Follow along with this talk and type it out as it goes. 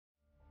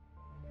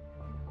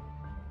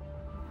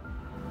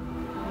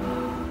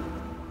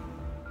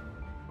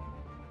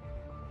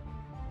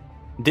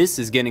This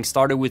is getting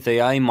started with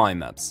AI in mind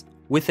maps.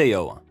 With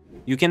AYOA,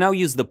 you can now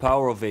use the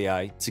power of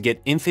AI to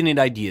get infinite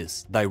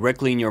ideas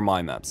directly in your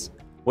mind maps.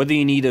 Whether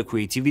you need a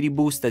creativity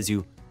boost as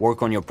you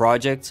work on your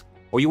project,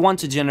 or you want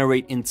to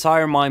generate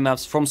entire mind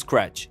maps from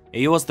scratch,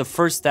 AYOA is the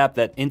first app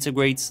that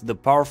integrates the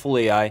powerful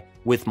AI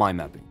with mind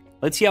mapping.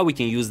 Let's see how we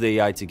can use the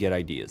AI to get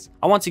ideas.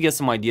 I want to get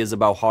some ideas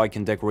about how I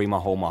can decorate my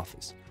home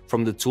office.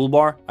 From the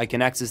toolbar, I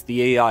can access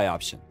the AI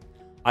option.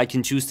 I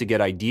can choose to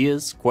get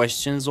ideas,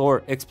 questions,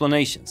 or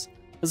explanations.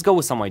 Let's go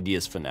with some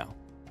ideas for now.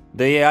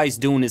 The AI is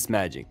doing its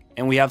magic,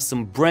 and we have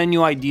some brand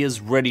new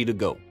ideas ready to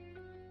go.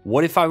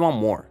 What if I want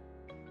more?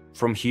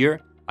 From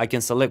here, I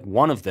can select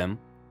one of them,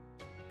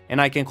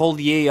 and I can call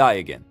the AI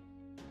again.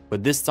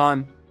 But this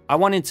time, I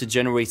want it to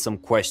generate some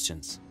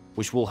questions,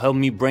 which will help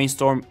me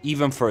brainstorm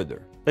even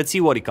further. Let's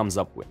see what it comes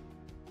up with.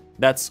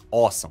 That's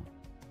awesome.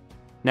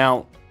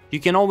 Now,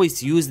 you can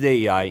always use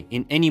the AI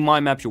in any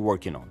mind map you're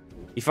working on.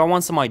 If I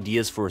want some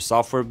ideas for a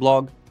software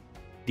blog,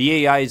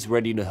 the AI is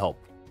ready to help.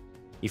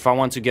 If I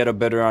want to get a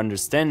better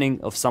understanding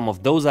of some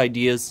of those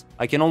ideas,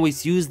 I can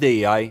always use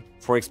the AI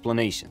for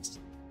explanations.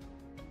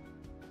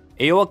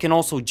 AYOA can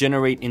also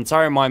generate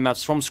entire mind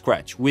maps from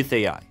scratch with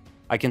AI.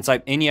 I can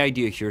type any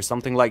idea here,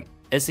 something like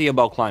essay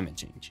about climate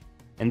change.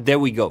 And there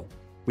we go.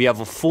 We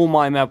have a full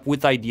mind map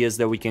with ideas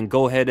that we can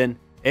go ahead and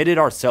edit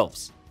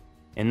ourselves.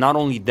 And not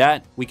only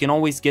that, we can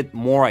always get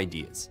more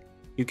ideas.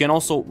 You can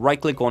also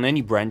right-click on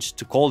any branch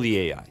to call the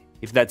AI,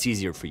 if that's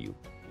easier for you.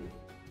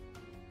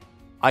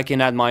 I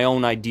can add my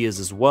own ideas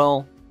as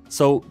well,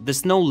 so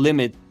there's no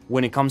limit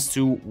when it comes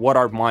to what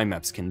our mind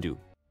maps can do.